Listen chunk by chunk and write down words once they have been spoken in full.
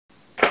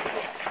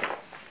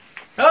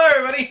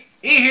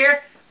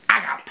here. I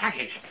got a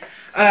package.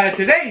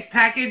 Today's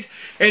package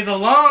is a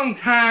long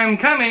time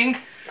coming.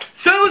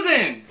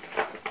 Susan!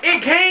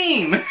 It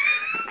came!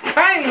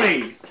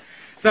 Finally!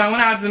 So I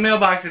went out to the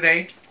mailbox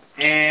today,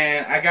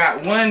 and I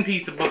got one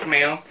piece of book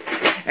mail.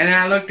 And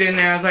then I looked in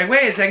there, I was like,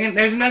 wait a second,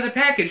 there's another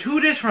package.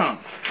 Who this from?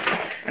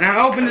 And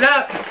I opened it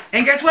up,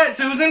 and guess what,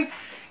 Susan?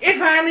 It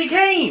finally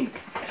came!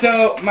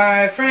 So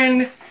my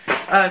friend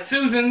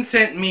Susan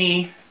sent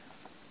me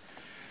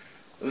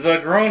The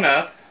Grown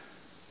Up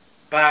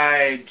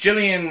by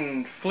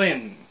Gillian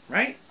Flynn,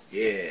 right?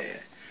 Yeah.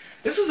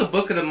 This was a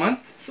Book of the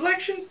Month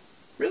selection?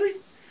 Really?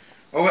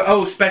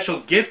 Oh, special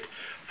gift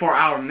for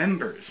our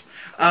members.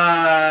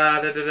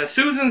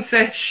 Susan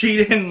said she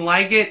didn't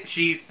like it.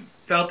 She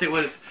felt it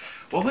was,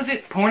 what was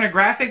it,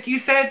 pornographic, you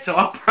said? So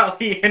I'll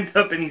probably end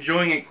up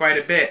enjoying it quite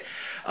a bit.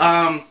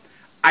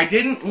 I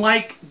didn't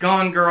like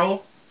Gone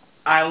Girl.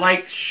 I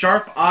liked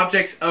Sharp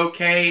Objects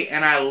okay,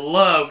 and I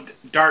loved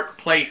Dark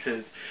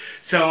Places.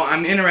 So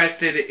I'm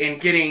interested in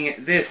getting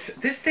this.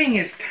 This thing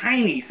is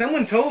tiny.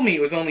 Someone told me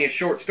it was only a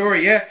short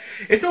story. Yeah,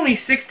 it's only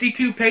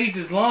 62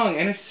 pages long,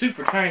 and it's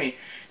super tiny.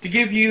 To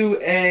give you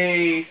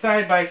a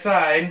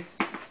side-by-side,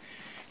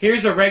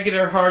 here's a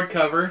regular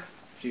hardcover.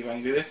 See if I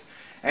can do this.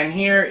 And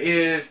here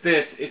is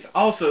this. It's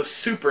also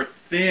super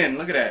thin.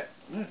 Look at that.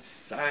 Look at the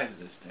size of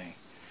this thing.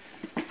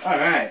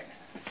 Alright.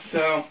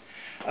 So,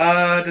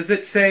 does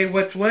it say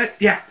what's what?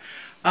 Yeah.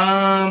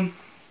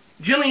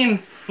 Gillian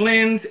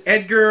Flynn's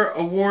Edgar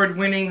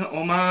Award-winning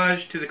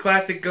homage to the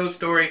classic ghost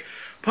story,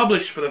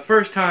 published for the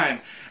first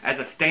time as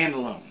a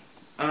standalone.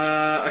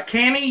 A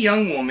canny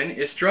young woman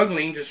is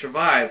struggling to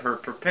survive her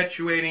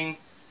perpetuating...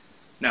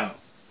 No.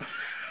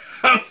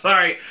 I'm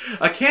sorry.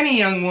 A canny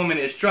young woman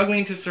is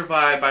struggling to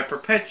survive by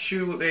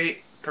perpetrating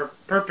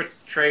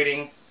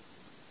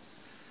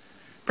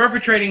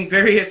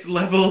various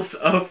levels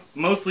of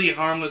mostly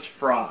harmless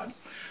fraud.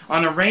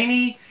 On a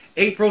rainy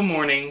April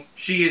morning,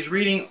 she is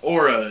reading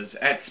auras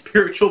at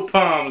Spiritual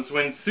Palms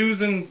when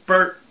Susan,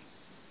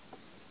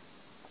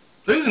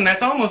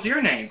 that's almost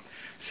your name.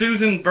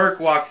 Susan Burke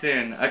walks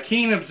in. A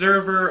keen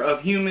observer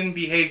of human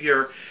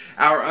behavior,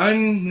 our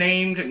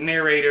unnamed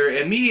narrator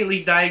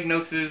immediately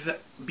diagnoses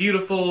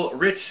beautiful,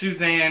 rich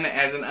Suzanne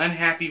as an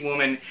unhappy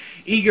woman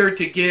eager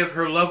to give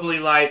her lovely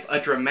life a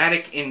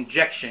dramatic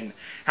injection.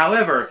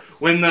 However,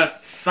 when the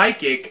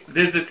psychic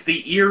visits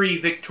the eerie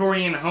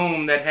Victorian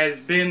home that has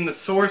been the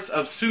source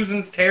of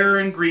Susan's terror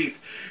and grief,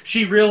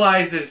 she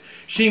realizes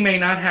she may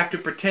not have to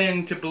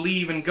pretend to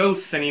believe in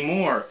ghosts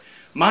anymore.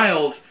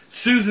 Miles,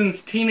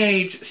 Susan's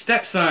teenage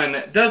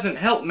stepson, doesn't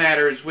help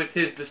matters with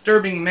his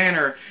disturbing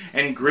manner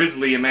and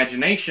grisly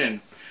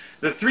imagination.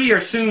 The three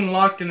are soon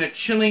locked in a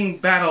chilling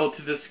battle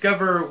to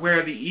discover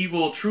where the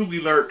evil truly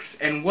lurks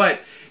and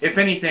what, if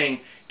anything,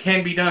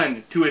 can be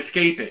done to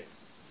escape it.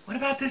 What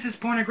about this is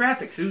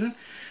pornographic, Susan?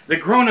 The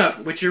Grown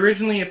Up, which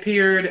originally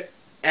appeared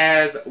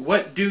as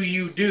What Do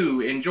You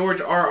Do in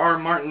George R.R.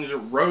 Martin's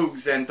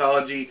Rogues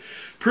anthology,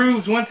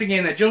 proves once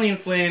again that Gillian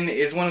Flynn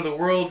is one of the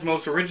world's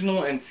most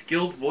original and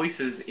skilled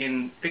voices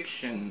in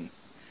fiction.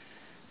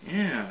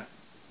 Yeah.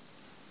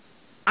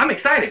 I'm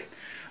excited.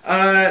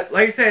 Like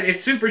I said,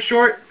 it's super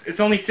short. It's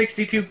only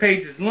 62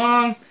 pages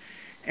long.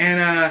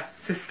 And it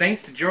says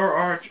thanks to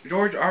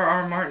George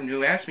R.R. Martin,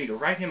 who asked me to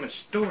write him a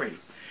story.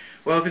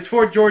 Well, if it's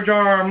for George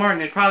R.R.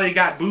 Martin, it probably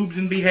got boobs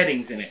and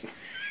beheadings in it.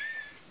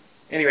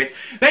 Anyways,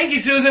 thank you,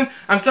 Susan.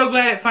 I'm so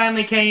glad it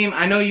finally came.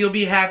 I know you'll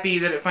be happy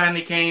that it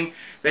finally came,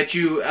 that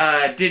you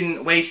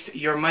didn't waste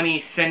your money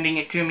sending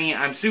it to me.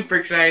 I'm super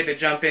excited to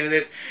jump into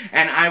this,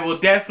 and I will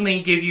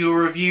definitely give you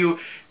a review,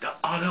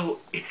 although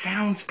it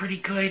sounds pretty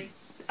good,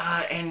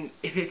 and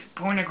if it's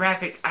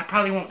pornographic, I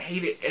probably won't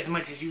hate it as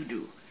much as you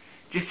do.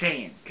 Just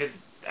saying, because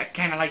I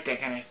kind of like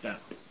that kind of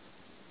stuff.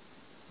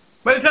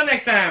 But until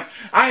next time,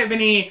 I have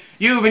been E,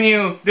 you have been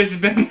you, this has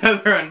been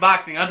another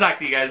unboxing. I'll talk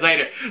to you guys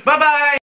later. Bye-bye!